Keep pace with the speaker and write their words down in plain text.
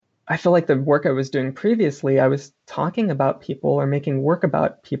I feel like the work I was doing previously, I was talking about people or making work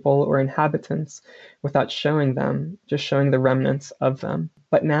about people or inhabitants without showing them, just showing the remnants of them.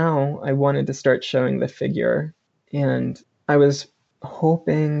 But now I wanted to start showing the figure. And I was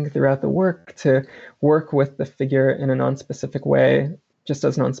hoping throughout the work to work with the figure in a non-specific way, just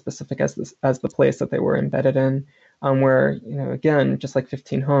as non-specific as as the place that they were embedded in. Where, again, just like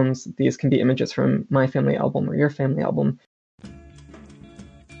 15 Homes, these can be images from my family album or your family album.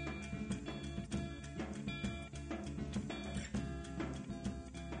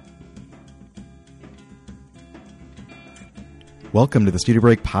 Welcome to the Studio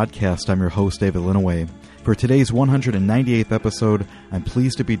Break podcast. I'm your host, David Linaway. For today's 198th episode, I'm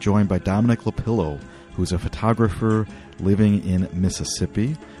pleased to be joined by Dominic Lapillo, who's a photographer living in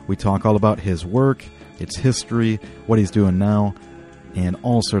Mississippi. We talk all about his work, its history, what he's doing now, and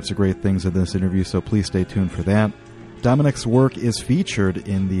all sorts of great things in this interview, so please stay tuned for that. Dominic's work is featured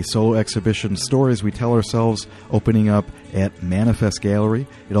in the solo exhibition Stories We Tell Ourselves, opening up at Manifest Gallery.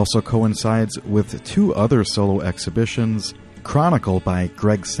 It also coincides with two other solo exhibitions, Chronicle by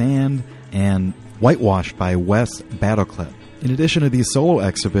Greg Sand and Whitewashed by Wes Battleclip. In addition to these solo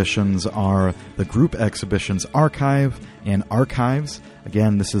exhibitions are the group exhibitions Archive and Archives.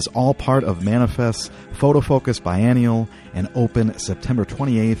 Again, this is all part of Manifest's Photo Focus Biennial and open September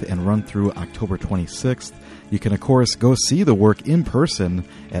 28th and run through October 26th. You can, of course, go see the work in person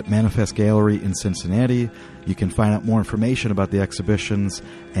at Manifest Gallery in Cincinnati. You can find out more information about the exhibitions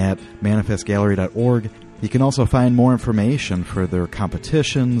at manifestgallery.org. You can also find more information for their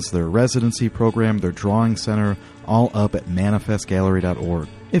competitions, their residency program, their drawing center, all up at manifestgallery.org.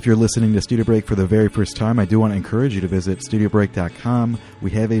 If you're listening to Studio Break for the very first time, I do want to encourage you to visit studiobreak.com.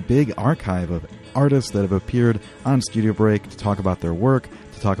 We have a big archive of artists that have appeared on Studio Break to talk about their work,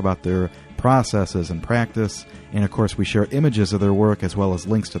 to talk about their processes and practice. And of course, we share images of their work as well as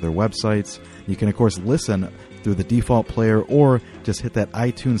links to their websites. You can, of course, listen through the default player or just hit that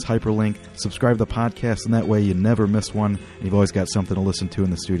iTunes hyperlink, subscribe to the podcast, and that way you never miss one, and you've always got something to listen to in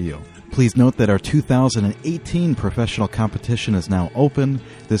the studio. Please note that our 2018 professional competition is now open.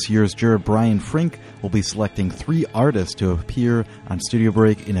 This year's juror, Brian Frink, will be selecting 3 artists to appear on Studio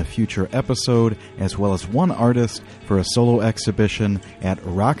Break in a future episode, as well as 1 artist for a solo exhibition at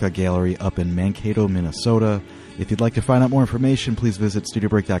Rocca Gallery up in Mankato, Minnesota. If you'd like to find out more information, please visit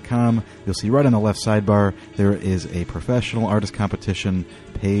studiobreak.com. You'll see right on the left sidebar there is a professional artist competition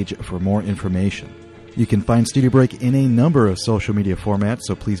page for more information. You can find Studio Break in a number of social media formats,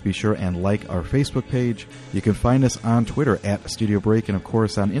 so please be sure and like our Facebook page. You can find us on Twitter at Studio Break and, of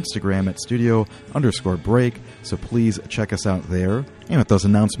course, on Instagram at studio_break, so please check us out there. And with those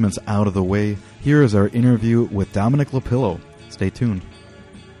announcements out of the way, here is our interview with Dominic Lapillo. Stay tuned.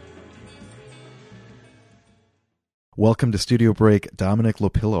 Welcome to Studio Break, Dominic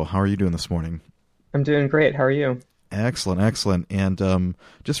Lapillo. How are you doing this morning? I'm doing great. How are you? Excellent, excellent. And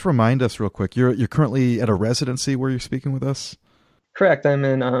just remind us real quick, you're currently at a residency where you're speaking with us? Correct. I'm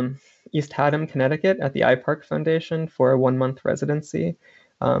in East Haddam, Connecticut at the iPark Foundation for a 1-month residency.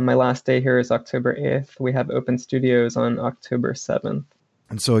 My last day here is October 8th. We have open studios on October 7th.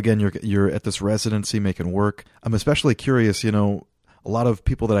 And so again, you're at this residency making work. I'm especially curious, a lot of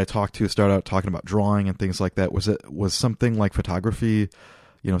people that I talk to start out talking about drawing and things like that. Was something like photography,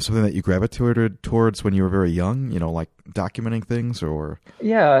 something that you gravitated towards when you were very young, like documenting things or?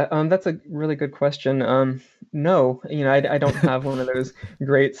 Yeah, that's a really good question. No, I don't have one of those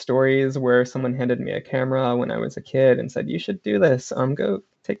great stories where someone handed me a camera when I was a kid and said, you should do this, go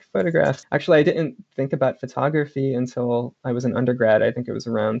take photographs. Actually, I didn't think about photography until I was an undergrad. I think it was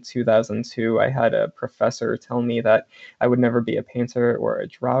around 2002. I had a professor tell me that I would never be a painter or a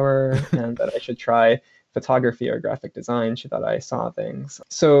drawer and that I should try photography or graphic design. She thought I saw things.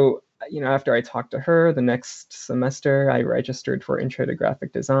 So, after I talked to her the next semester, I registered for Intro to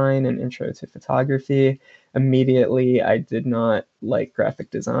Graphic Design and Intro to Photography. Immediately, I did not like graphic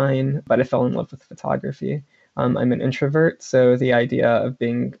design, but I fell in love with photography. I'm an introvert, so the idea of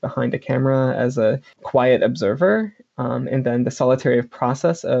being behind a camera as a quiet observer, and then the solitary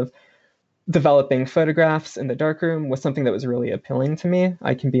process of developing photographs in the darkroom was something that was really appealing to me.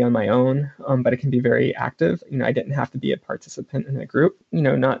 I can be on my own, but it can be very active. I didn't have to be a participant in a group.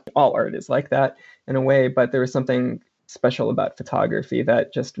 Not all art is like that in a way, but there was something special about photography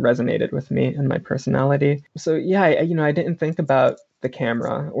that just resonated with me and my personality. So yeah, I didn't think about the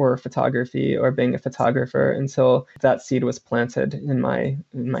camera or photography or being a photographer until that seed was planted in my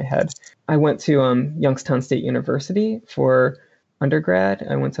head. I went to Youngstown State University for undergrad.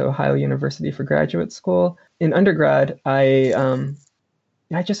 I went to Ohio University for graduate school. In undergrad, I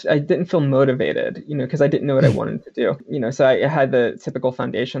I didn't feel motivated, because I didn't know what I wanted to do. So I had the typical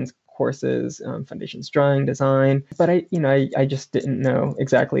foundations courses, foundations drawing, design, but I just didn't know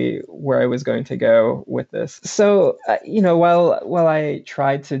exactly where I was going to go with this. So, while I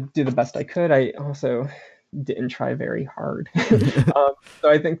tried to do the best I could, I also didn't try very hard. So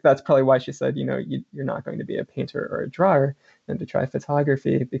I think that's probably why she said, you're not going to be a painter or a drawer, and to try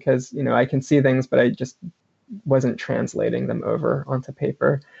photography, because, I can see things, but I just wasn't translating them over onto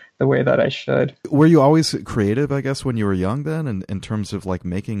paper the way that I should. Were you always creative, I guess, when you were young then, in terms of like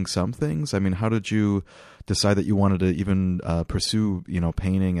making some things? I mean, how did you decide that you wanted to even pursue,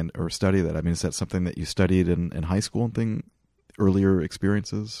 painting or study that? I mean, is that something that you studied in high school and earlier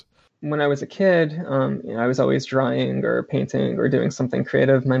experiences? When I was a kid, I was always drawing or painting or doing something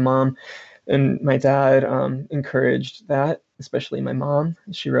creative. My mom and my dad encouraged that, especially my mom.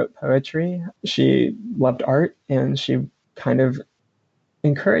 She wrote poetry. She loved art, and she kind of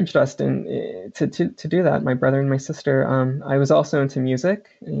encouraged us to do that. My brother and my sister. I was also into music.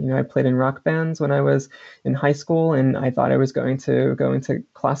 I played in rock bands when I was in high school, and I thought I was going to go into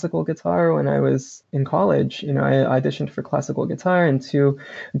classical guitar when I was in college. I auditioned for classical guitar, and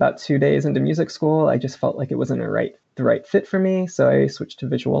about 2 days into music school, I just felt like it wasn't the right fit for me. So I switched to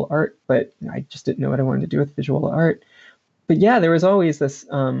visual art, but I just didn't know what I wanted to do with visual art. But yeah, there was always this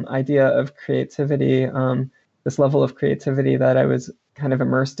idea of creativity, this level of creativity that I was kind of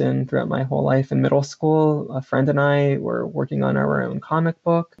immersed in throughout my whole life. In middle school, a friend and I were working on our own comic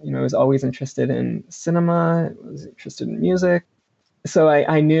book. I was always interested in cinema, I was interested in music. So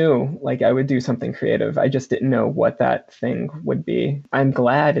I knew like I would do something creative. I just didn't know what that thing would be. I'm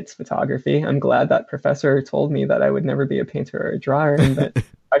glad it's photography. I'm glad that professor told me that I would never be a painter or a drawer, and that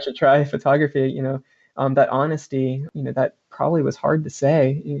I should try photography. That honesty, that probably was hard to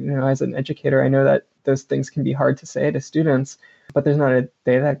say. As an educator, I know that those things can be hard to say to students, but there's not a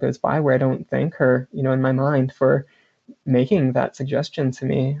day that goes by where I don't thank her, in my mind, for making that suggestion to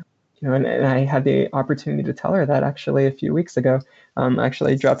me. And I had the opportunity to tell her that actually a few weeks ago. I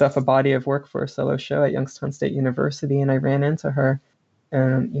actually dropped off a body of work for a solo show at Youngstown State University, and I ran into her,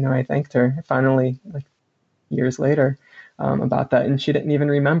 and I thanked her finally, like years later, about that, and she didn't even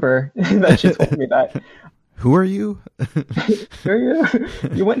remember that she told me that. Who are you? Who are you?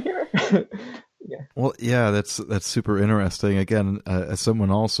 You went here? Yeah. Well, yeah, that's super interesting. Again, as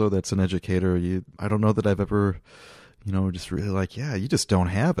someone also that's an educator, I don't know that I've ever, just really like, yeah, you just don't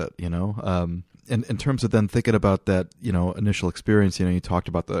have it, And in terms of then thinking about that, initial experience, you talked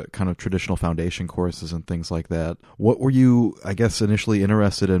about the kind of traditional foundation courses and things like that. What were you, I guess, initially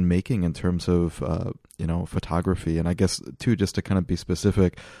interested in making in terms of, photography? And I guess, too, just to kind of be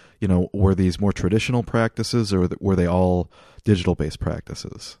specific, were these more traditional practices, or were they all digital-based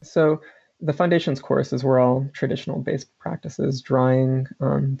practices? So the foundations courses were all traditional-based practices: drawing,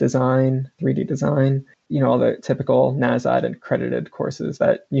 design, 3D design, all the typical NASAD accredited courses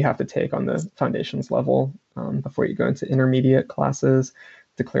that you have to take on the foundations level before you go into intermediate classes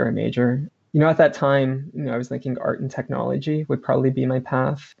to clear a major. At that time, I was thinking art and technology would probably be my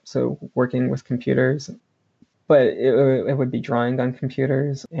path. So working with computers, but it would be drawing on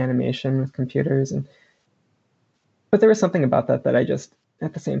computers, animation with computers. But there was something about that I just,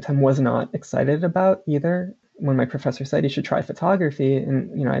 at the same time, was not excited about either. When my professor said you should try photography,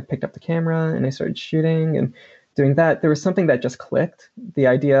 and I picked up the camera and I started shooting and doing that, there was something that just clicked. The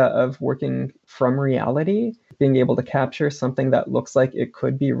idea of working from reality, being able to capture something that looks like it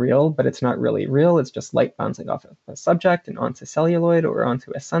could be real, but it's not really real. It's just light bouncing off of a subject and onto celluloid or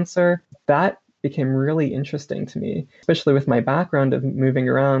onto a sensor. That became really interesting to me, especially with my background of moving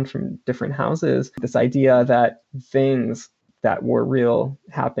around from different houses. This idea that things that were real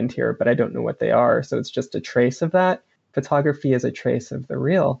happened here, but I don't know what they are. So it's just a trace of that. Photography is a trace of the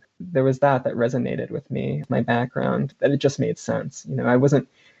real. There was that resonated with me, my background, that it just made sense. I wasn't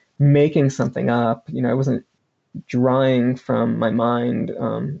making something up. I wasn't drawing from my mind.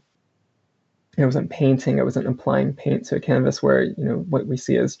 I wasn't painting. I wasn't applying paint to a canvas where, what we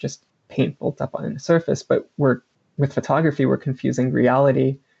see is just paint built up on the surface. But with photography, we're confusing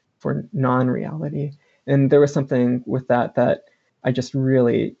reality for non-reality. And there was something with that I just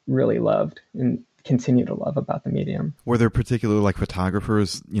really, really loved and continue to love about the medium. Were there particular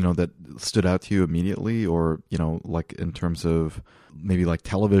photographers, that stood out to you immediately, or, in terms of maybe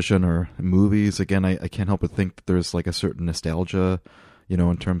television or movies? Again, I can't help but think that there's a certain nostalgia,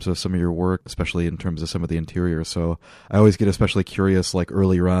 in terms of some of your work, especially in terms of some of the interior. So I always get especially curious, like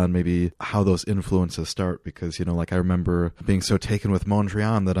earlier on, maybe how those influences start, because, like I remember being so taken with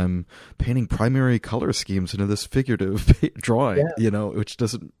Mondrian that I'm painting primary color schemes into this figurative drawing, which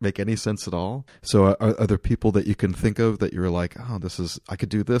doesn't make any sense at all. So are there people that you can think of that you're like, oh, I could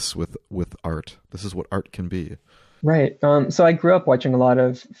do this with art. This is what art can be. Right. So I grew up watching a lot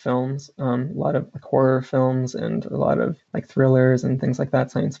of films, a lot of like horror films and a lot of like thrillers and things like that,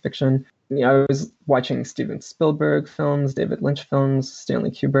 science fiction. I was watching Steven Spielberg films, David Lynch films,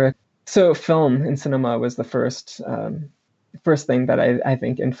 Stanley Kubrick. So film and cinema was the first thing that I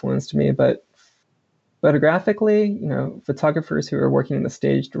think influenced me. But photographically, photographers who are working in the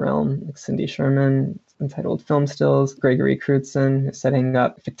staged realm, like Cindy Sherman, entitled Film Stills, Gregory Crutzen, setting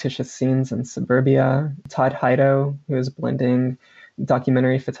up fictitious scenes in suburbia, Todd Hido, who is blending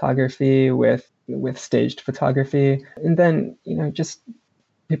documentary photography with staged photography, and then, just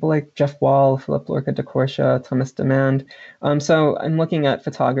people like Jeff Wall, Philip Lorca de Corsia, Thomas Demand. So I'm looking at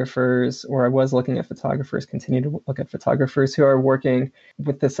photographers, or I was looking at photographers, continue to look at photographers who are working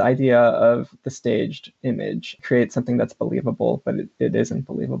with this idea of the staged image, create something that's believable, but it isn't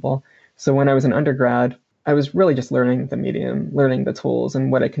believable. So when I was an undergrad, I was really just learning the medium, learning the tools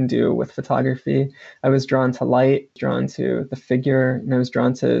and what I can do with photography. I was drawn to light, drawn to the figure, and I was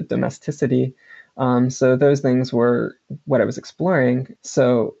drawn to domesticity. So those things were what I was exploring.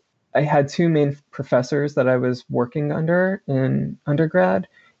 So I had two main professors that I was working under in undergrad.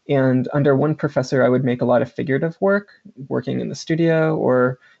 And under one professor, I would make a lot of figurative work, working in the studio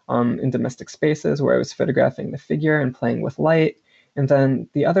or in domestic spaces where I was photographing the figure and playing with light. And then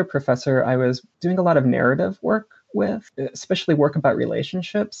the other professor, I was doing a lot of narrative work with, especially work about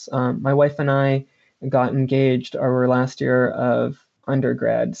relationships. My wife and I got engaged our last year of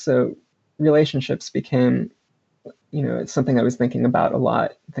undergrad. So relationships became, it's something I was thinking about a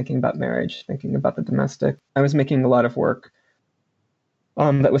lot, thinking about marriage, thinking about the domestic. I was making a lot of work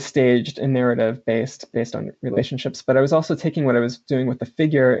that was staged and narrative based on relationships, but I was also taking what I was doing with the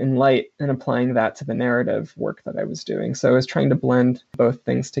figure in light and applying that to the narrative work that I was doing. So I was trying to blend both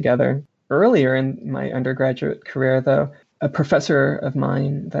things together. Earlier in my undergraduate career, though, a professor of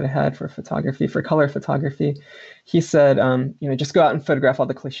mine that I had for photography, for color photography, he said, just go out and photograph all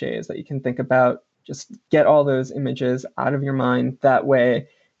the cliches that you can think about. Just get all those images out of your mind. That way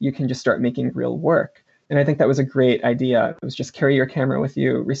you can just start making real work. And I think that was a great idea. It was just carry your camera with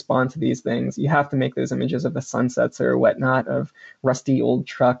you, respond to these things. You have to make those images of the sunsets or whatnot, of rusty old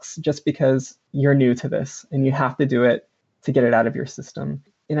trucks, just because you're new to this and you have to do it to get it out of your system.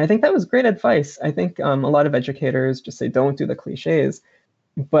 And I think that was great advice. I think a lot of educators just say, don't do the cliches.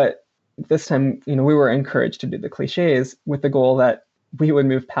 But this time, we were encouraged to do the cliches with the goal that we would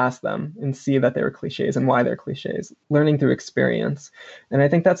move past them and see that they were cliches and why they're cliches, learning through experience. And I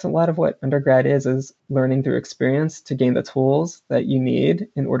think that's a lot of what undergrad is learning through experience to gain the tools that you need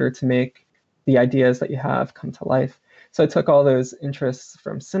in order to make the ideas that you have come to life. So I took all those interests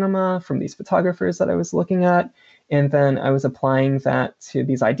from cinema, from these photographers that I was looking at, and then I was applying that to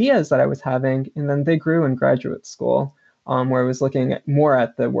these ideas that I was having. And then they grew in graduate school, where I was looking more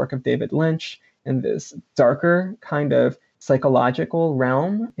at the work of David Lynch in this darker kind of psychological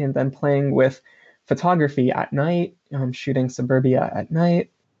realm, and then playing with photography at night, shooting suburbia at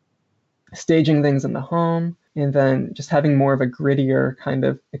night, staging things in the home, and then just having more of a grittier kind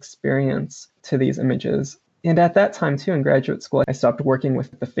of experience to these images. And at that time, too, in graduate school, I stopped working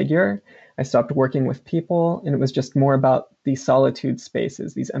with the figure. I stopped working with people, and it was just more about these solitude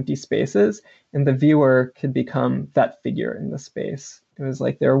spaces, these empty spaces, and the viewer could become that figure in the space. It was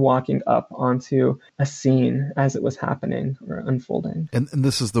like they were walking up onto a scene as it was happening or unfolding. And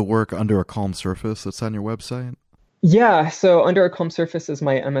this is the work Under a Calm Surface that's on your website? Yeah, so Under a Calm Surface is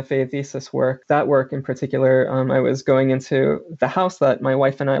my MFA thesis work. That work in particular, I was going into the house that my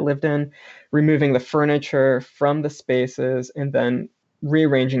wife and I lived in, removing the furniture from the spaces, and then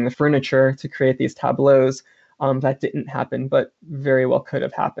rearranging the furniture to create these tableaus that didn't happen, but very well could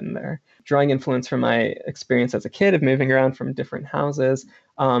have happened there. Drawing influence from my experience as a kid of moving around from different houses,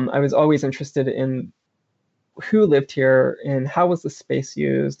 I was always interested in who lived here and how was the space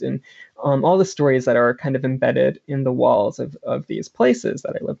used, and all the stories that are kind of embedded in the walls of these places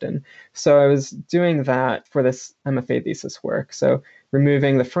that I lived in. So I was doing that for this MFA thesis work. So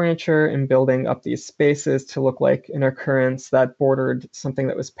removing the furniture and building up these spaces to look like an occurrence that bordered something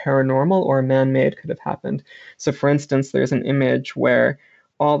that was paranormal or man-made could have happened. So for instance, there's an image where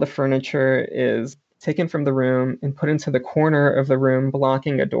all the furniture is taken from the room and put into the corner of the room,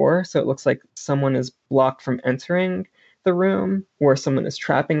 blocking a door. So it looks like someone is blocked from entering the room, or someone is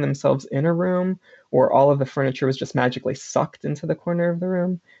trapping themselves in a room, or all of the furniture was just magically sucked into the corner of the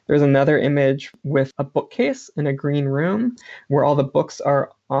room. There's another image with a bookcase in a green room where all the books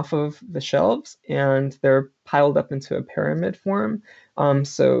are off of the shelves and they're piled up into a pyramid form.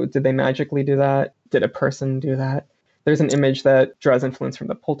 So did they magically do that? Did a person do that? There's an image that draws influence from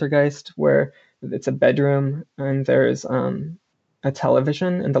the Poltergeist where it's a bedroom and there's a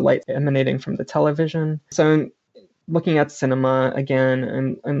television and the light emanating from the television. So I'm looking at cinema again,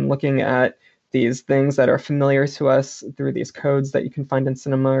 and I'm looking at these things that are familiar to us through these codes that you can find in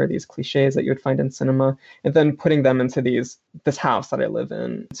cinema, or these cliches that you would find in cinema, and then putting them into this house that I live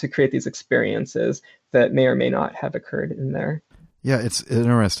in to create these experiences that may or may not have occurred in there. Yeah, it's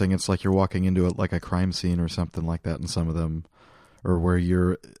interesting. It's like you're walking into it like a crime scene or something like that in some of them, or where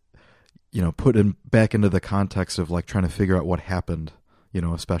you're, put back into the context of like trying to figure out what happened,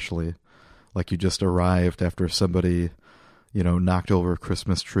 especially like you just arrived after somebody, knocked over a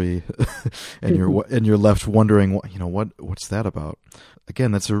Christmas tree and you're left wondering, what's that about?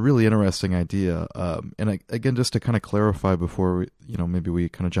 Again, that's a really interesting idea. Again, just to kind of clarify before maybe we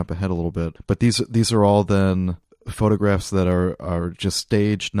kind of jump ahead a little bit, but these are all then photographs that are just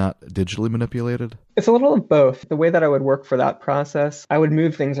staged, not digitally manipulated? It's a little of both. The way that I would work for that process, I would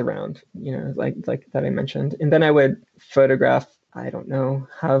move things around, like that I mentioned. And then I would photograph, I don't know,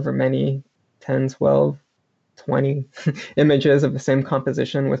 however many, 10, 12, 20 images of the same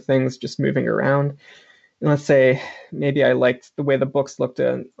composition with things just moving around. And let's say maybe I liked the way the books looked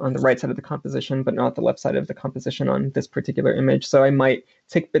on the right side of the composition, but not the left side of the composition on this particular image. So I might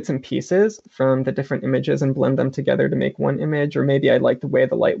take bits and pieces from the different images and blend them together to make one image. Or maybe I liked the way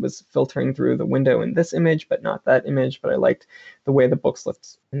the light was filtering through the window in this image, but not that image. But I liked the way the books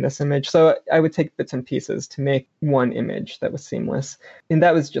looked in this image. So I would take bits and pieces to make one image that was seamless. And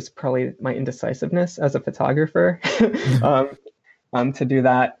that was just probably my indecisiveness as a photographer to do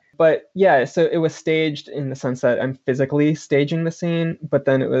that. But yeah, so it was staged in the sense that I'm physically staging the scene, but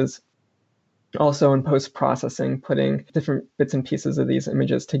then it was also in post-processing, putting different bits and pieces of these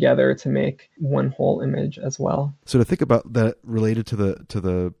images together to make one whole image as well. So to think about that related to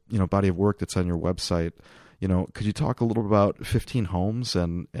the body of work that's on your website, could you talk a little about 15 Homes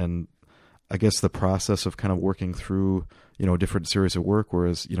and I guess the process of kind of working through, a different series of work,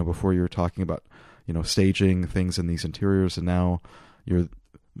 whereas, before you were talking about, staging things in these interiors, and now you're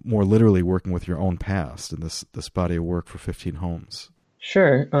more literally working with your own past in this body of work for 15 Homes.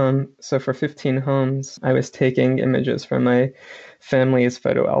 Sure. So for 15 Homes, I was taking images from my family's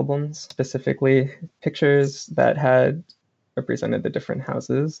photo albums, specifically pictures that had represented the different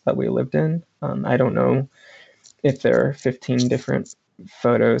houses that we lived in. I don't know if there are 15 different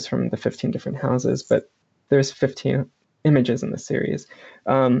photos from the 15 different houses, but there's 15 images in the series.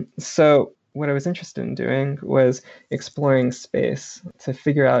 So what I was interested in doing was exploring space to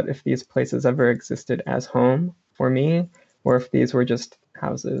figure out if these places ever existed as home for me, or if these were just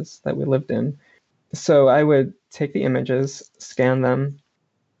houses that we lived in. So I would take the images, scan them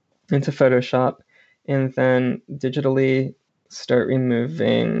into Photoshop, and then digitally start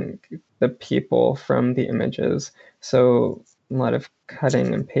removing the people from the images. So a lot of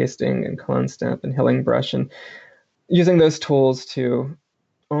cutting and pasting and clone stamp and hilling brush, and using those tools to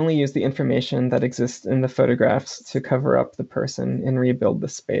only use the information that exists in the photographs to cover up the person and rebuild the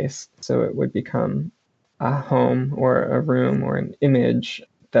space. So it would become a home or a room or an image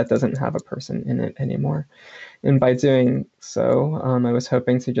that doesn't have a person in it anymore. And by doing so, I was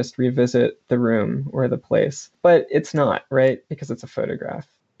hoping to just revisit the room or the place. But it's not, right? Because it's a photograph.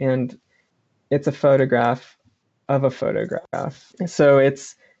 And it's a photograph of a photograph. So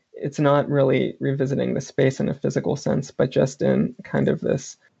it's not really revisiting the space in a physical sense, but just in kind of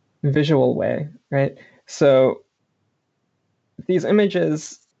this visual way, right? So these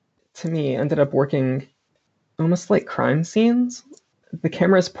images, to me, ended up working almost like crime scenes. The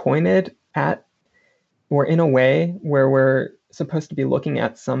camera's pointed at, or in a way where we're supposed to be looking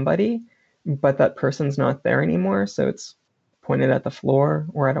at somebody, but that person's not there anymore. So it's pointed at the floor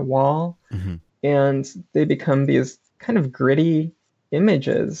or at a wall. Mm-hmm. And they become these kind of gritty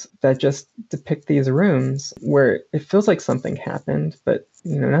images that just depict these rooms where it feels like something happened, but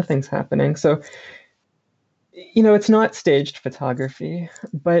nothing's happening. So it's not staged photography,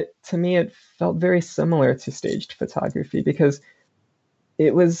 but to me it felt very similar to staged photography because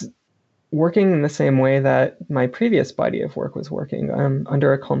it was working in the same way that my previous body of work was working,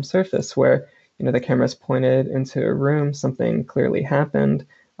 under a calm surface where the camera's pointed into a room, something clearly happened.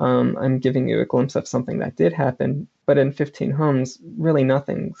 I'm giving you a glimpse of something that did happen, but in 15 Homes, really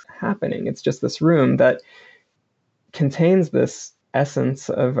nothing's happening. It's just this room that contains this essence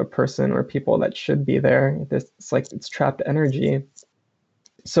of a person or people that should be there. It's like it's trapped energy.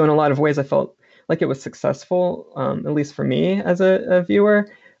 So in a lot of ways, I felt like it was successful, at least for me as a viewer,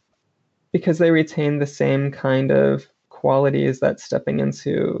 because they retain the same kind of qualities that stepping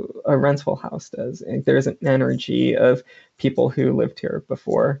into a rental house does. There's an energy of people who lived here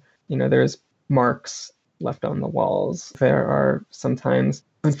before. There's marks left on the walls. There are sometimes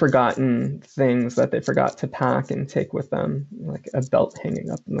unforgotten things that they forgot to pack and take with them, like a belt hanging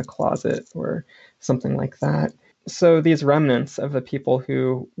up in the closet or something like that. So these remnants of the people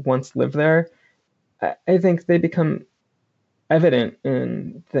who once lived there, I think they become evident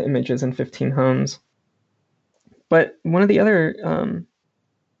in the images in 15 Homes. But one of the other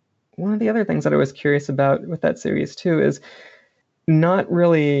things that I was curious about with that series too is not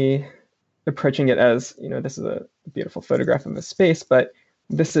really approaching it as, this is a beautiful photograph of a space, but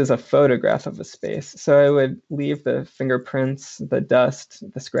this is a photograph of a space. So I would leave the fingerprints, the dust,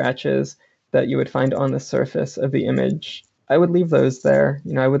 the scratches that you would find on the surface of the image. I would leave those there.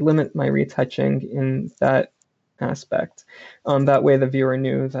 I would limit my retouching in that aspect. That way the viewer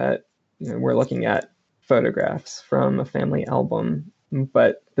knew that we're looking at photographs from a family album,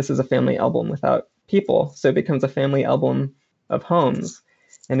 but this is a family album without people. So it becomes a family album of homes,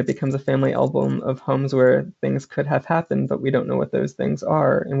 and it becomes a family album of homes where things could have happened, but we don't know what those things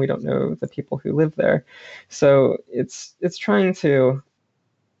are, and we don't know the people who live there. So it's trying to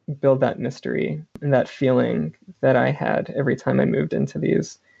build that mystery and that feeling that I had every time I moved into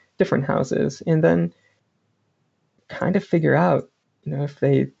these different houses, and then kind of figure out, if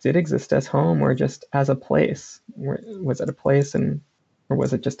they did exist as home or just as a place. Was it a place or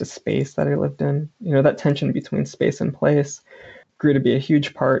was it just a space that I lived in? That tension between space and place grew to be a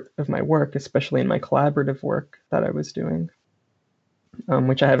huge part of my work, especially in my collaborative work that I was doing,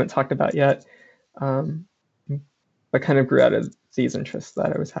 which I haven't talked about yet, but kind of grew out of these interests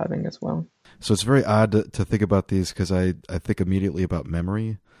that I was having as well. So it's very odd to think about these, because I think immediately about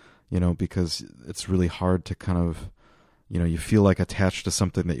memory, because it's really hard to kind of, you feel like attached to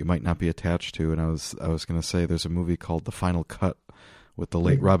something that you might not be attached to. And I was going to say, there's a movie called The Final Cut with the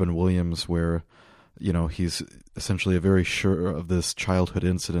late Robin Williams where, he's essentially very sure of this childhood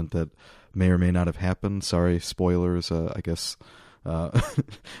incident that may or may not have happened. Sorry, spoilers, I guess,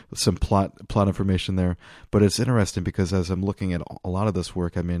 some plot information there. But it's interesting because as I'm looking at a lot of this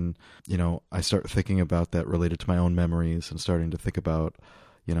work, I start thinking about that related to my own memories and starting to think about,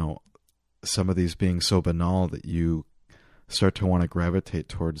 some of these being so banal that you start to want to gravitate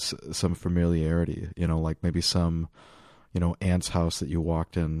towards some familiarity, like maybe some, aunt's house that you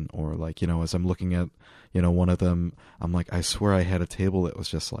walked in, or like, as I'm looking at, one of them, I'm like, I swear I had a table that was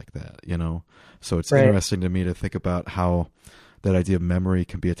just like that, So it's right. Interesting to me to think about how that idea of memory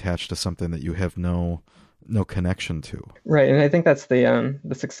can be attached to something that you have no connection to. Right. And I think that's the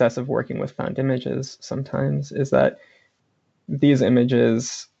success of working with found images sometimes, is that these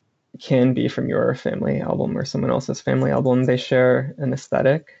images can be from your family album or someone else's family album. They share an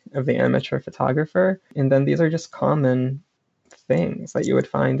aesthetic of the amateur photographer. And then these are just common things that you would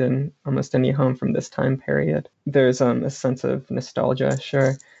find in almost any home from this time period. There's a sense of nostalgia,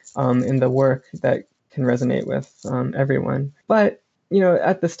 sure, in the work that can resonate with everyone. But,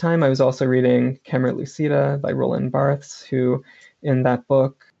 at this time, I was also reading Camera Lucida by Roland Barthes, who in that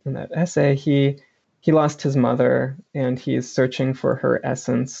book, in that essay, he lost his mother and he's searching for her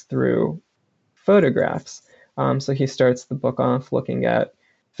essence through photographs. So he starts the book off looking at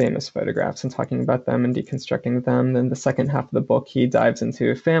famous photographs and talking about them and deconstructing them. Then the second half of the book, he dives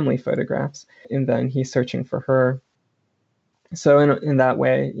into family photographs, and then he's searching for her. So in that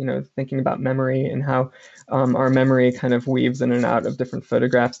way, thinking about memory and how our memory kind of weaves in and out of different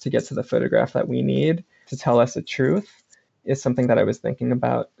photographs to get to the photograph that we need to tell us a truth is something that I was thinking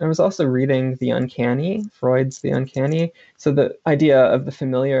about. I was also reading The Uncanny, Freud's The Uncanny. So the idea of the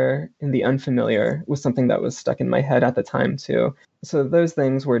familiar and the unfamiliar was something that was stuck in my head at the time too. So those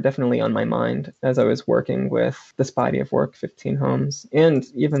things were definitely on my mind as I was working with this body of work, 15 Homes, and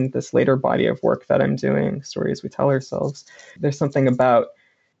even this later body of work that I'm doing, Stories We Tell Ourselves. There's something about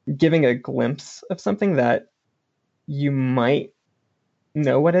giving a glimpse of something that you might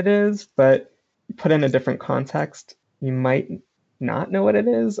know what it is, but put in a different context, you might not know what it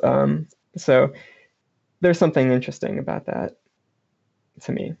is. So there's something interesting about that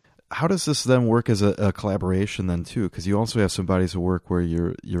to me. How does this then work as a collaboration then too? Because you also have some bodies of work where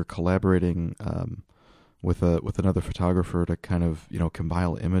you're collaborating with another photographer to kind of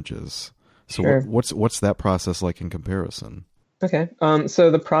compile images. So sure. What's that process like in comparison? Okay. So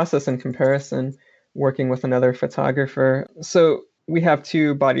the process in comparison, working with another photographer. So we have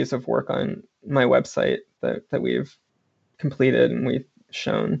two bodies of work on my website that we've completed and we've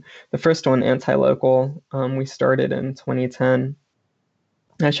shown. The first one, Anti-Local, we started in 2010.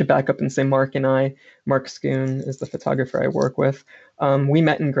 I should back up and say Mark Schoon is the photographer I work with. We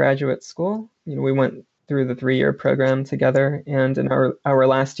met in graduate school. We went through the 3-year program together, and in our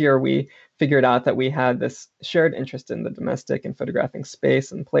last year, we figured out that we had this shared interest in the domestic and photographing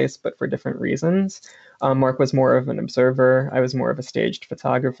space and place, but for different reasons. Mark was more of an observer. I was more of a staged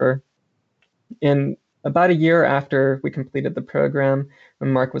photographer. In about a year after we completed the program,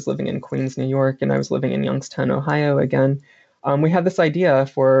 when Mark was living in Queens, New York, and I was living in Youngstown, Ohio again, we had this idea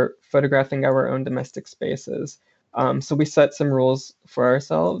for photographing our own domestic spaces. So we set some rules for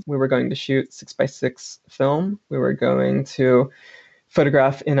ourselves. We were going to shoot 6x6 film. We were going to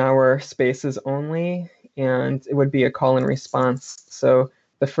photograph in our spaces only, and it would be a call and response. So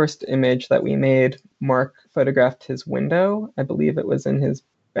the first image that we made, Mark photographed his window. I believe it was in his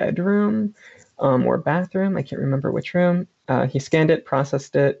bedroom or bathroom. I can't remember which room. He scanned it,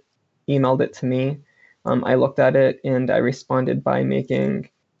 processed it, emailed it to me. I looked at it and I responded by making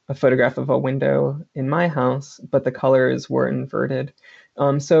a photograph of a window in my house, but the colors were inverted.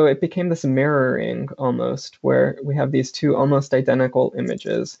 So it became this mirroring almost, where we have these two almost identical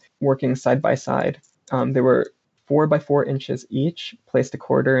images working side by side. They were 4 by 4 inches each, placed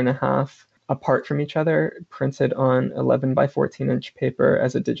 1.25 apart from each other, printed on 11 by 14 inch paper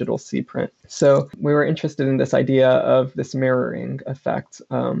as a digital C print. So we were interested in this idea of this mirroring effect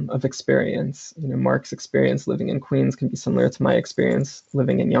of experience. Mark's experience living in Queens can be similar to my experience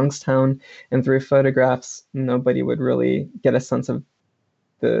living in Youngstown, and through photographs, nobody would really get a sense of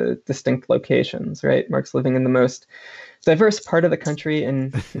the distinct locations, right? Mark's living in the most diverse part of the country,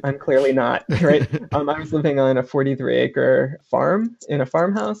 and I'm clearly not, right? I was living on a 43-acre farm in a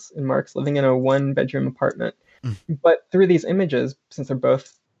farmhouse, and Mark's living in a 1-bedroom apartment. But through these images, since they're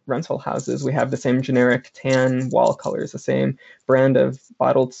both rental houses, we have the same generic tan wall colors, the same brand of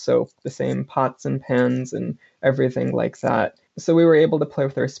bottled soap, the same pots and pans and everything like that. So we were able to play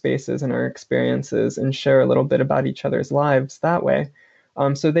with our spaces and our experiences and share a little bit about each other's lives that way.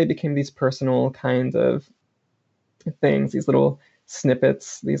 So they became these personal kind of things, these little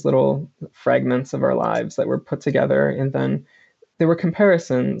snippets, these little fragments of our lives that were put together. And then there were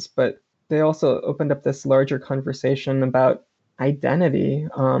comparisons, but they also opened up this larger conversation about identity,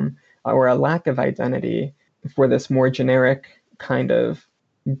 or a lack of identity, for this more generic kind of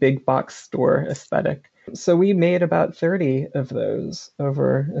big box store aesthetic. So we made about 30 of those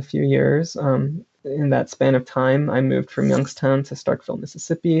over a few years. In that span of time, I moved from Youngstown to Starkville,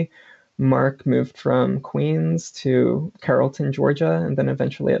 Mississippi. Mark moved from Queens to Carrollton, Georgia, and then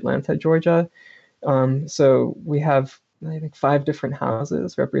eventually Atlanta, Georgia. So we have, I think, 5 different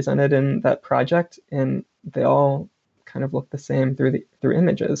houses represented in that project, and they all kind of look the same through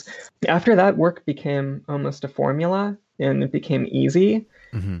images. After that, work became almost a formula, and it became easy.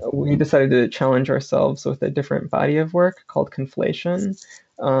 Mm-hmm. We decided to challenge ourselves with a different body of work called conflation.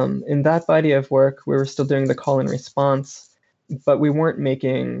 In that body of work, we were still doing the call and response, but we weren't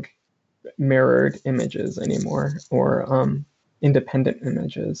making mirrored images anymore, or independent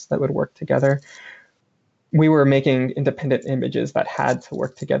images that would work together. We were making independent images that had to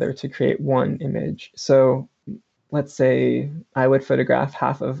work together to create one image. So let's say I would photograph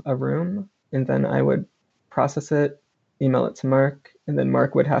half of a room, and then I would process it, email it to Mark, and then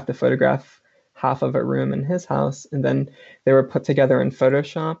Mark would have to photograph half of a room in his house, and then they were put together in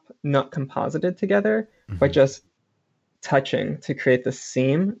Photoshop, not composited together, mm-hmm. but just touching to create the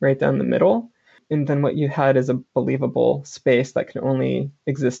seam right down the middle. And then what you had is a believable space that could only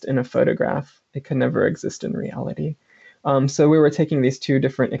exist in a photograph. It could never exist in reality. So we were taking these two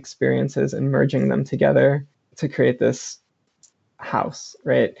different experiences and merging them together to create this house,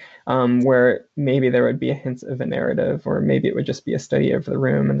 right? Where maybe there would be a hint of a narrative, or maybe it would just be a study of the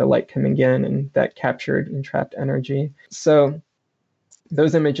room and the light coming in, and that captured and trapped energy. So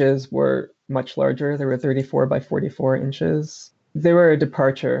those images were much larger. They were 34 by 44 inches. They were a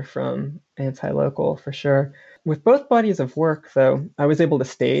departure from anti-local for sure. With both bodies of work, though, I was able to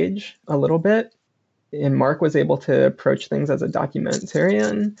stage a little bit, and Mark was able to approach things as a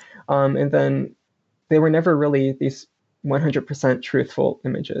documentarian. And then they were never really these 100% truthful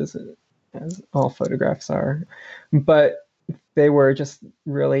images, as all photographs are. But they were just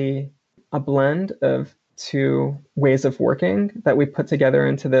really a blend of two ways of working that we put together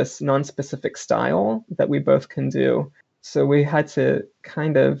into this non-specific style that we both can do. So we had to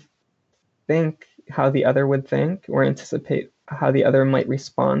kind of think how the other would think, or anticipate how the other might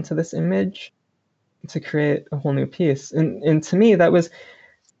respond to this image, to create a whole new piece. And to me, that was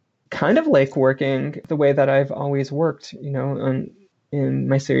kind of like working the way that I've always worked, in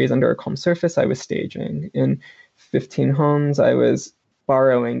my series Under a Calm Surface, I was staging. In 15 Homes, I was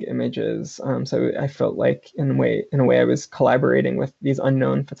borrowing images. So I felt like in a way I was collaborating with these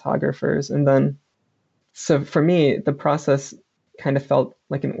unknown photographers. And then, so for me, the process kind of felt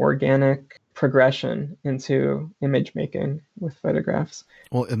like an organic progression into image making with photographs.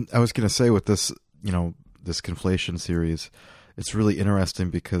 Well, and I was going to say with this, this conflation series, it's really interesting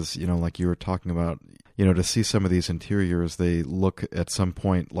because, like you were talking about, to see some of these interiors, they look at some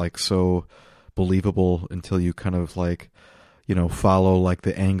point like so believable until you kind of like, follow like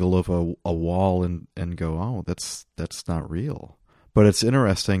the angle of a wall and go, oh, that's not real. But it's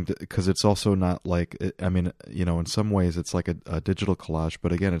interesting because it's also not like, I mean, in some ways it's like a digital collage,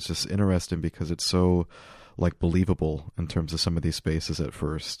 but again, it's just interesting because it's so like believable in terms of some of these spaces at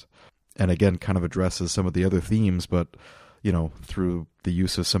first. And again, kind of addresses some of the other themes, but, through the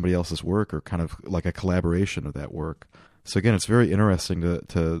use of somebody else's work or kind of like a collaboration of that work. So again, it's very interesting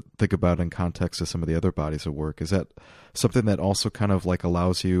to think about in context of some of the other bodies of work. Is that something that also kind of like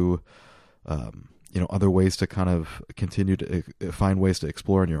allows you, other ways to kind of continue to find ways to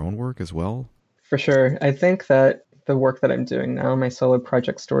explore in your own work as well? For sure. I think that the work that I'm doing now, my solo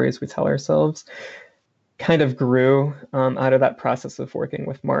project Stories We Tell Ourselves, kind of grew out of that process of working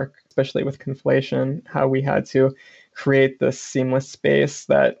with Mark, especially with Conflation, how we had to create this seamless space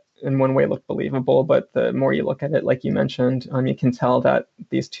that in one way looked believable, but the more you look at it, like you mentioned, you can tell that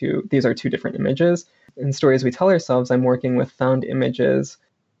these are two different images. In Stories We Tell Ourselves, I'm working with found images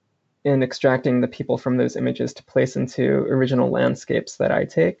in extracting the people from those images to place into original landscapes that I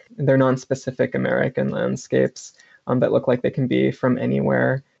take. They're non-specific American landscapes that look like they can be from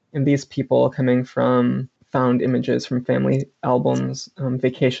anywhere. And these people coming from found images from family albums,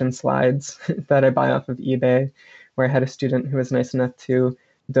 vacation slides that I buy off of eBay, where I had a student who was nice enough to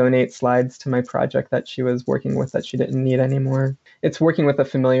donate slides to my project that she was working with that she didn't need anymore. It's working with the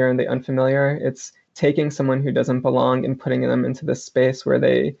familiar and the unfamiliar. It's taking someone who doesn't belong and putting them into this space where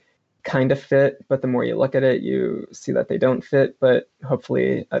they kind of fit, but the more you look at it, you see that they don't fit, but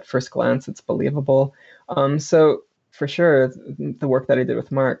hopefully at first glance, it's believable. So for sure, the work that I did with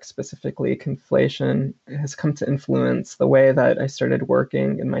Mark, specifically Conflation, has come to influence the way that I started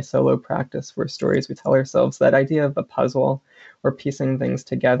working in my solo practice for Stories We Tell Ourselves. That idea of the puzzle or piecing things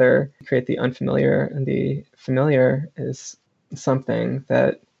together, create the unfamiliar and the familiar, is something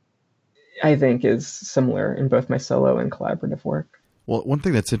that I think is similar in both my solo and collaborative work. Well, one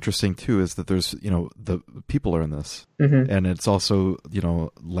thing that's interesting too is that there's, the people are in this, Mm-hmm. and it's also,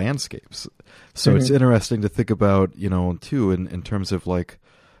 landscapes. So it's interesting to think about, too, in terms of like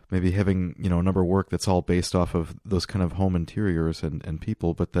maybe having, a number of work that's all based off of those kind of home interiors and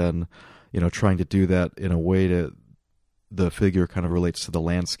people, but then, trying to do that in a way that the figure kind of relates to the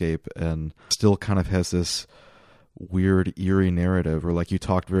landscape and still kind of has this weird, eerie narrative, or like you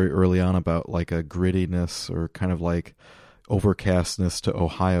talked very early on about like a grittiness or kind of like overcastness to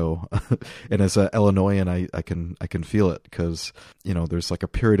Ohio. And as an Illinoisan, I can feel it because, there's like a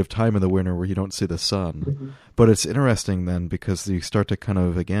period of time in the winter where you don't see the sun. Mm-hmm. But it's interesting then because you start to kind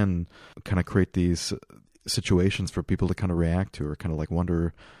of create these situations for people to kind of react to or kind of like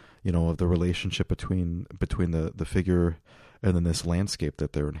wonder, of the relationship between the figure and then this landscape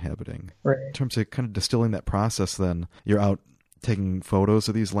that they're inhabiting. Right. In terms of kind of distilling that process, then you're out taking photos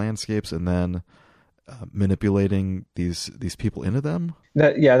of these landscapes and then manipulating these people into them.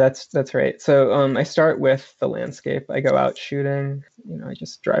 That's right. So I start with the landscape. I go out shooting. I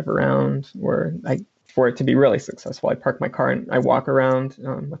just drive around, or for it to be really successful, I park my car and I walk around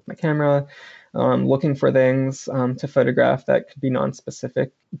with my camera, looking for things to photograph that could be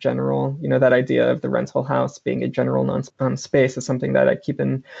non-specific, general. That idea of the rental house being a general space is something that I keep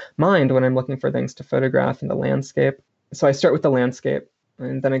in mind when I'm looking for things to photograph in the landscape. So I start with the landscape.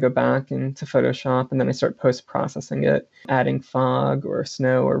 And then I go back into Photoshop and then I start post-processing it, adding fog or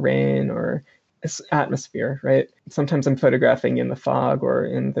snow or rain or atmosphere, right? Sometimes I'm photographing in the fog or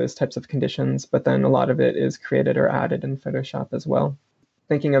in those types of conditions, but then a lot of it is created or added in Photoshop as well.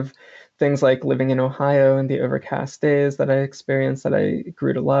 Thinking of things like living in Ohio and the overcast days that I experienced that I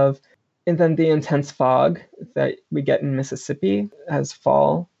grew to love. And then the intense fog that we get in Mississippi as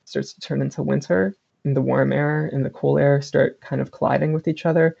fall starts to turn into winter. And the warm air and the cool air start kind of colliding with each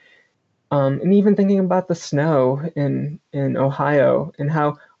other. And even thinking about the snow in Ohio and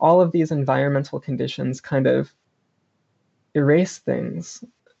how all of these environmental conditions kind of erase things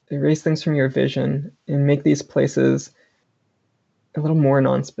from your vision and make these places a little more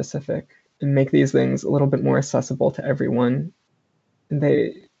non-specific and make these things a little bit more accessible to everyone. And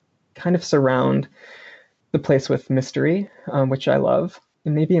they kind of surround the place with mystery, which I love.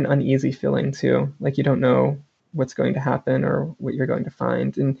 And maybe an uneasy feeling too, like you don't know what's going to happen or what you're going to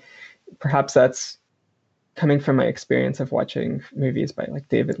find. And perhaps that's coming from my experience of watching movies by like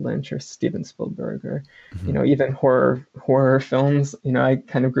David Lynch or Steven Spielberg or, Hmm. even horror films, I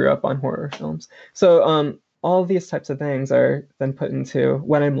kind of grew up on horror films. So all these types of things are then put into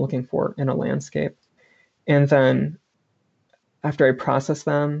what I'm looking for in a landscape. And then after I process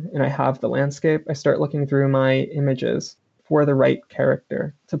them and I have the landscape, I start looking through my images for the right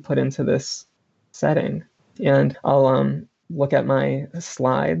character to put into this setting. And I'll look at my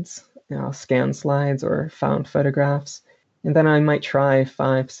slides, scan slides or found photographs. And then I might try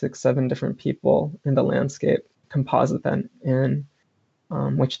 5, 6, 7 different people in the landscape, composite them in,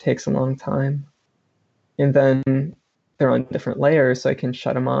 which takes a long time. And then they're on different layers, so I can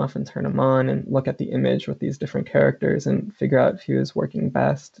shut them off and turn them on and look at the image with these different characters and figure out who is working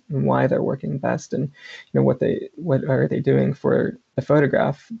best and why they're working best, and what are they doing for the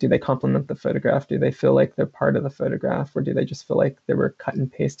photograph? Do they complement the photograph? Do they feel like they're part of the photograph, or do they just feel like they were cut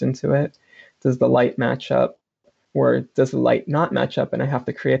and paste into it? Does the light match up? Or does the light not match up and I have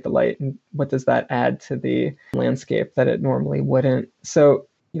to create the light? And what does that add to the landscape that it normally wouldn't? So,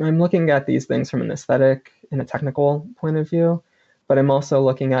 I'm looking at these things from an aesthetic and a technical point of view, but I'm also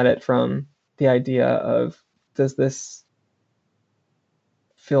looking at it from the idea of, does this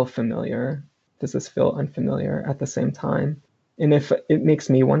feel familiar? Does this feel unfamiliar at the same time? And if it makes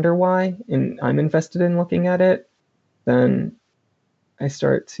me wonder why, and I'm invested in looking at it, then I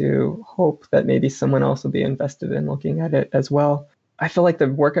start to hope that maybe someone else will be invested in looking at it as well. I feel like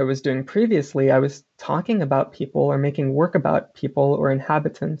the work I was doing previously, I was talking about people or making work about people or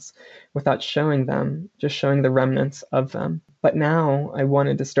inhabitants without showing them, just showing the remnants of them. But now I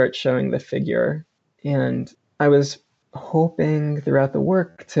wanted to start showing the figure. And I was hoping throughout the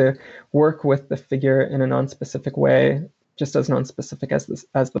work to work with the figure in a non-specific way, just as non-specific as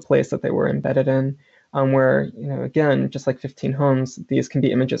the place that they were embedded in. Where, again, just like 15 Homes, these can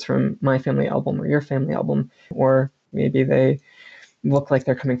be images from my family album or your family album, or maybe they look like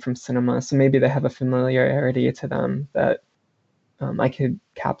they're coming from cinema. So maybe they have a familiarity to them that I could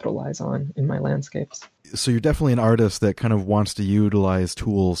capitalize on in my landscapes. So you're definitely an artist that kind of wants to utilize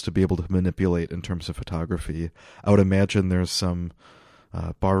tools to be able to manipulate in terms of photography. I would imagine there's some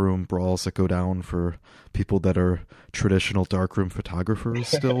barroom brawls that go down for people that are traditional darkroom photographers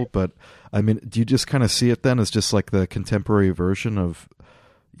still. But I mean, do you just kind of see it then as just like the contemporary version of,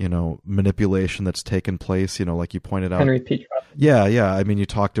 manipulation that's taken place, like you pointed out? Henry P. Trupp. Yeah. I mean, you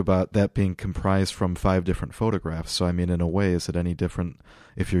talked about that being comprised from 5 different photographs. So, I mean, in a way, is it any different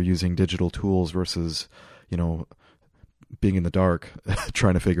if you're using digital tools versus, being in the dark,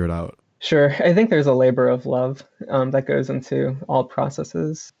 trying to figure it out? Sure. I think there's a labor of love that goes into all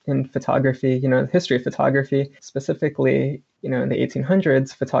processes in photography. The history of photography, specifically, in the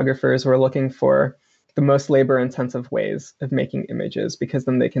 1800s, photographers were looking for the most labor-intensive ways of making images, because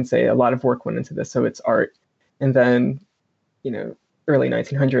then they can say a lot of work went into this, so it's art. And then, early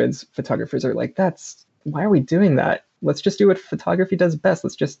 1900s, photographers are like, why are we doing that? Let's just do what photography does best.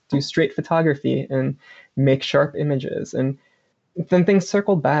 Let's just do straight photography and make sharp images. And then things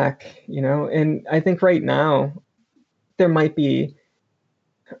circled back, and I think right now there might be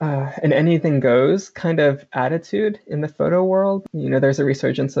an anything goes kind of attitude in the photo world. There's a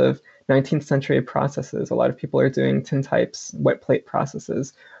resurgence of 19th century processes. A lot of people are doing tintypes, wet plate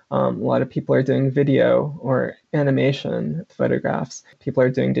processes. A lot of people are doing video or animation photographs. People are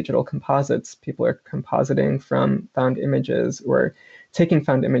doing digital composites. People are compositing from found images or taking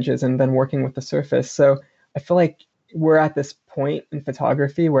found images and then working with the surface. So I feel like we're at this point in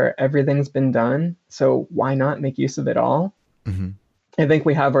photography where everything's been done. So why not make use of it all? Mm-hmm. I think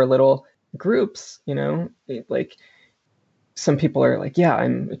we have our little groups, like some people are like, yeah,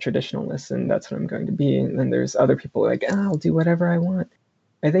 I'm a traditionalist and that's what I'm going to be. And then there's other people like, I'll do whatever I want.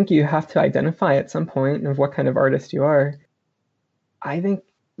 I think you have to identify at some point of what kind of artist you are. I think,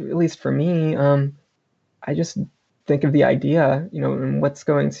 at least for me, I just think of the idea, and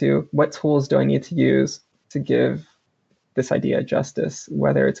what tools do I need to use to give this idea justice,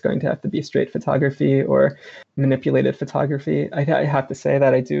 whether it's going to have to be straight photography or manipulated photography. I have to say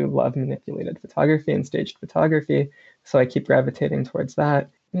that I do love manipulated photography and staged photography, so I keep gravitating towards that.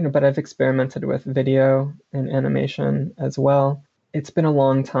 But I've experimented with video and animation as well. It's been a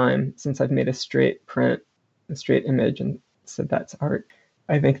long time since I've made a straight print, a straight image, and said that's art.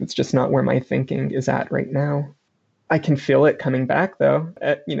 I think it's just not where my thinking is at right now. I can feel it coming back, though.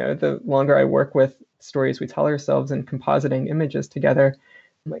 The longer I work with stories we tell ourselves and compositing images together,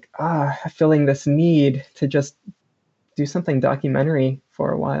 I'm like, I'm feeling this need to just do something documentary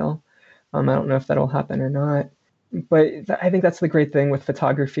for a while. I don't know if that'll happen or not. But I think that's the great thing with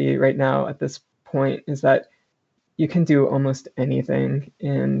photography right now at this point, is that you can do almost anything.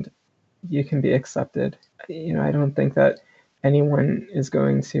 And you can be accepted. I don't think that anyone is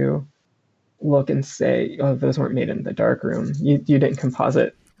going to look and say, oh, those weren't made in the dark room. You didn't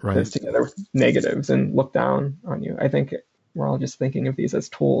composite Right. those together with negatives and look down on you. I think we're all just thinking of these as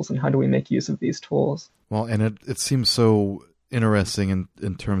tools, and how do we make use of these tools? Well, and it seems so interesting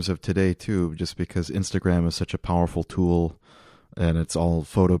in terms of today too, just because Instagram is such a powerful tool and it's all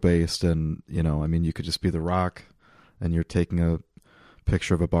photo based, and I mean, you could just be The Rock and you're taking a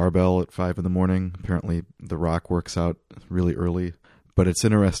picture of a barbell at 5 a.m. Apparently The Rock works out really early. But it's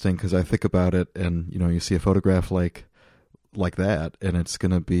interesting because I think about it, and you see a photograph like that, and it's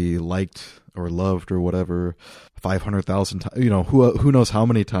going to be liked or loved or whatever 500,000 times. Who knows how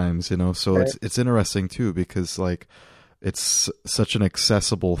many times. So Right. it's interesting too, because like it's such an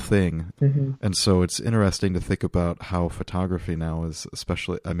accessible thing, Mm-hmm. and so it's interesting to think about how photography now is,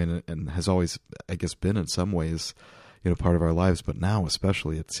 especially, I mean, and has always, I guess, been in some ways, part of our lives, but now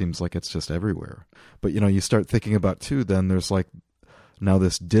especially it seems like it's just everywhere. But you start thinking about too, then there's like now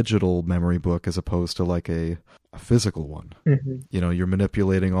this digital memory book as opposed to like a physical one. Mm-hmm. You're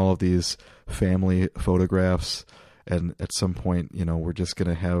manipulating all of these family photographs, and at some point, we're just going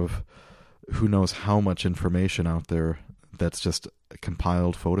to have who knows how much information out there that's just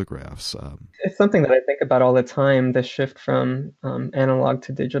compiled photographs. It's something that I think about all the time, the shift from analog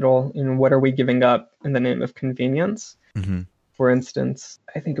to digital. What are we giving up in the name of convenience? Mm-hmm. For instance,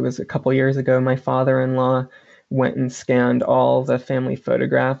 I think it was a couple years ago, my father-in-law went and scanned all the family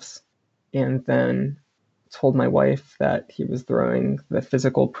photographs and then told my wife that he was throwing the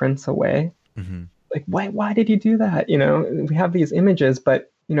physical prints away. Mm-hmm. Like, why did you do that? We have these images,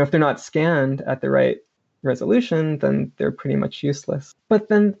 but if they're not scanned at the right resolution, then they're pretty much useless. But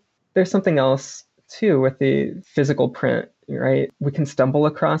then there's something else too with the physical print, right? We can stumble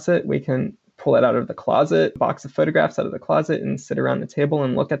across it. We can pull it out of the closet, box of photographs out of the closet, and sit around the table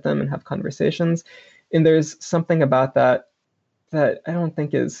and look at them and have conversations. And there's something about that I don't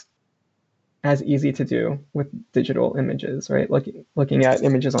think is as easy to do with digital images, right? Looking at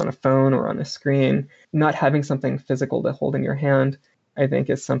images on a phone or on a screen, not having something physical to hold in your hand, I think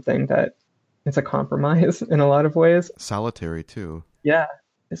is something that it's a compromise in a lot of ways. Solitary too. Yeah,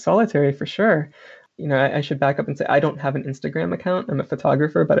 it's solitary for sure. I should back up and say I don't have an Instagram account. I'm a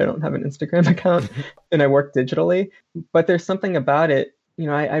photographer, but I don't have an Instagram account, and I work digitally. But there's something about it.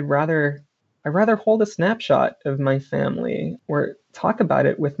 I'd rather hold a snapshot of my family or talk about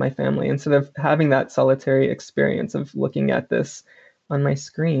it with my family instead of having that solitary experience of looking at this on my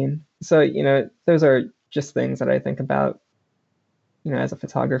screen. So, those are just things that I think about, as a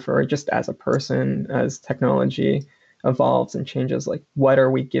photographer or just as a person, as technology evolves and changes, like what are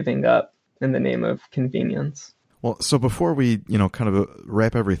we giving up in the name of convenience? Well, so before we, kind of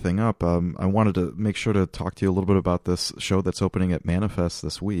wrap everything up, I wanted to make sure to talk to you a little bit about this show that's opening at Manifest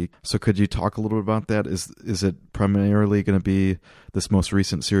this week. So could you talk a little bit about that? Is it primarily going to be this most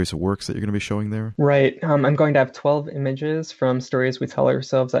recent series of works that you're going to be showing there? Right. I'm going to have 12 images from stories we tell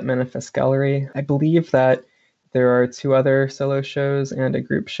ourselves at Manifest Gallery. I believe that there are 2 other solo shows and a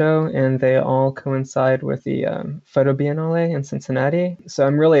group show, and they all coincide with the Photo Biennale in Cincinnati. So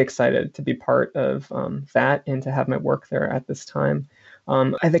I'm really excited to be part of that and to have my work there at this time.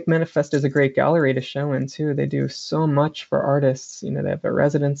 I think Manifest is a great gallery to show in too. They do so much for artists. They have a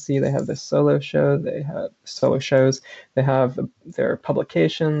residency, they have the solo show, they have solo shows, they have their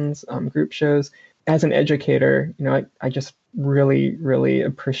publications, group shows. As an educator, I just really, really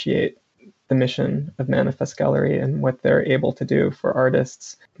appreciate the mission of Manifest Gallery and what they're able to do for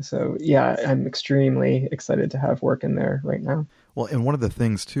artists. So yeah, I'm extremely excited to have work in there right now. Well, and one of the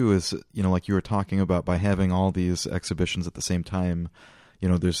things too is, like you were talking about, by having all these exhibitions at the same time,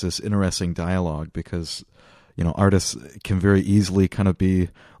 there's this interesting dialogue because, artists can very easily kind of be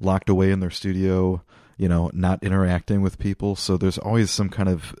locked away in their studio, not interacting with people. So there's always some kind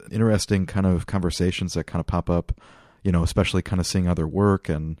of interesting kind of conversations that kind of pop up, especially kind of seeing other work.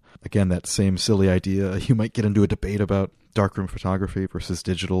 And again, that same silly idea, you might get into a debate about darkroom photography versus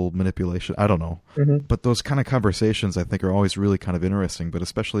digital manipulation. I don't know. Mm-hmm. But those kind of conversations I think are always really kind of interesting, but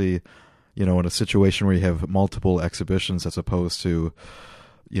especially, in a situation where you have multiple exhibitions as opposed to,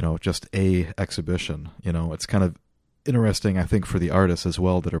 just a exhibition, it's kind of interesting, I think, for the artists as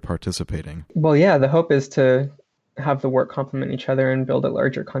well that are participating. Well, yeah, the hope is to have the work complement each other and build a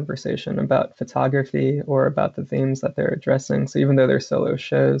larger conversation about photography or about the themes that they're addressing. So even though they're solo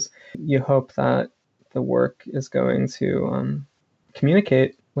shows, you hope that the work is going to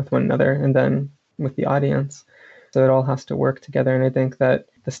communicate with one another and then with the audience. So it all has to work together. And I think that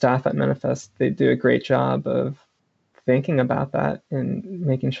the staff at Manifest, they do a great job of thinking about that and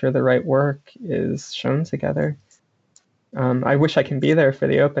making sure the right work is shown together. I wish I can be there for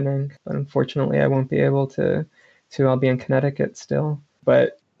the opening, but unfortunately I won't be able to. I'll be in Connecticut still.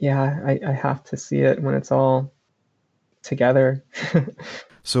 But yeah, I have to see it when it's all together.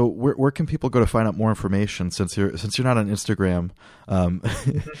 So where can people go to find out more information since you're not on Instagram?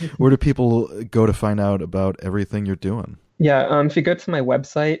 Where do people go to find out about everything you're doing? Yeah, if you go to my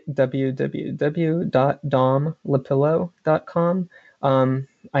website, www.domlapillo.com,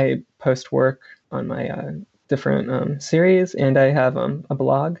 I post work on my different series, and I have a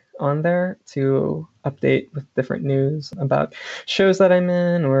blog on there to update with different news about shows that I'm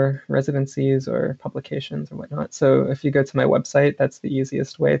in or residencies or publications or whatnot. So if you go to my website, that's the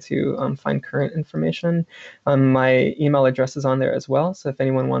easiest way to find current information. My email address is on there as well. So if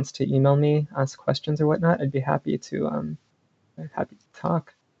anyone wants to email me, ask questions or whatnot, I'd be happy to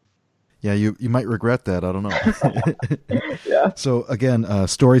talk. Yeah, you might regret that. I don't know. Yeah. So again,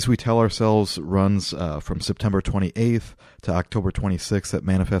 Stories We Tell Ourselves runs from September 28th to October 26th at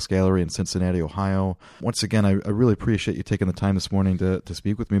Manifest Gallery in Cincinnati, Ohio. Once again, I really appreciate you taking the time this morning to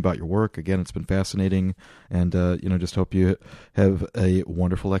speak with me about your work. Again, it's been fascinating, and just hope you have a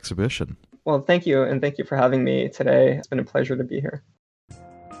wonderful exhibition. Well, thank you, and thank you for having me today. It's been a pleasure to be here.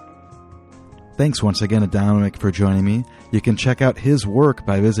 Thanks once again to Dominic for joining me. You can check out his work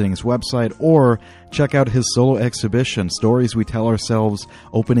by visiting his website or check out his solo exhibition, Stories We Tell Ourselves,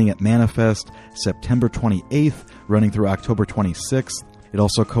 opening at Manifest September 28th, running through October 26th. It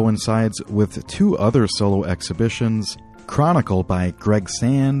also coincides with two other solo exhibitions, Chronicle by Greg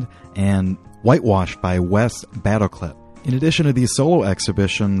Sand and Whitewashed by Wes Battleclip. In addition to these solo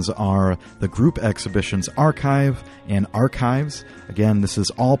exhibitions are the group exhibitions Archive and Archives. Again, this is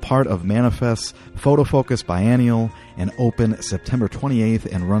all part of Manifest's Photo Focus Biennial and open September 28th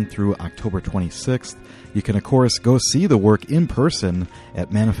and run through October 26th. You can, of course, go see the work in person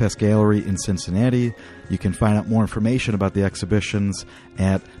at Manifest Gallery in Cincinnati. You can find out more information about the exhibitions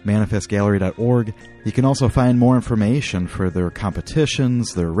at manifestgallery.org. You can also find more information for their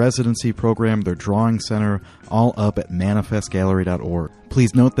competitions, their residency program, their drawing center, all up at manifestgallery.org.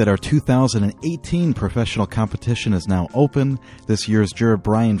 Please note that our 2018 professional competition is now open. This year's juror,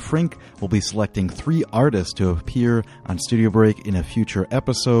 Brian Frink, will be selecting 3 artists to appear on Studio Break in a future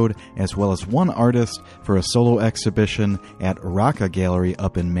episode, as well as 1 artist for a solo exhibition at Rocca Gallery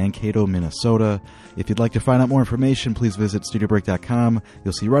up in Mankato, Minnesota. If you'd like to find out more information, please visit studiobreak.com.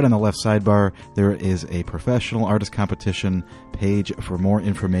 You'll see right on the left sidebar there is a professional artist competition page for more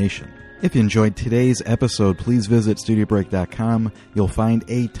information. If you enjoyed today's episode, please visit studiobreak.com. You'll find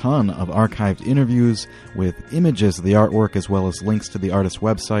a ton of archived interviews with images of the artwork as well as links to the artists'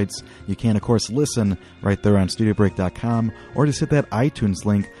 websites. You can, of course, listen right there on studiobreak.com or just hit that iTunes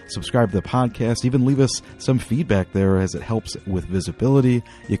link, subscribe to the podcast, even leave us some feedback there as it helps with visibility.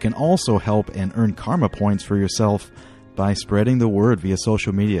 You can also help and earn karma points for yourself by spreading the word via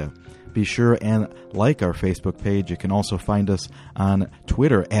social media. Be sure and like our Facebook page. You can also find us on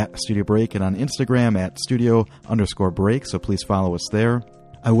Twitter at Studio Break and on Instagram at Studio_Break, so please follow us there.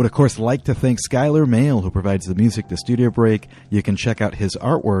 I would, of course, like to thank Skylar Mail, who provides the music to Studio Break. You can check out his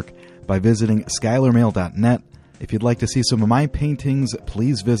artwork by visiting skylarmail.net. If you'd like to see some of my paintings,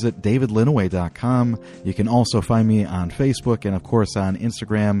 please visit davidlinaway.com. You can also find me on Facebook and, of course, on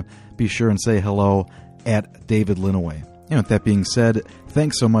Instagram. Be sure and say hello at David Linaway. And with that being said,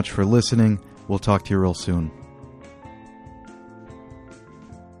 thanks so much for listening. We'll talk to you real soon.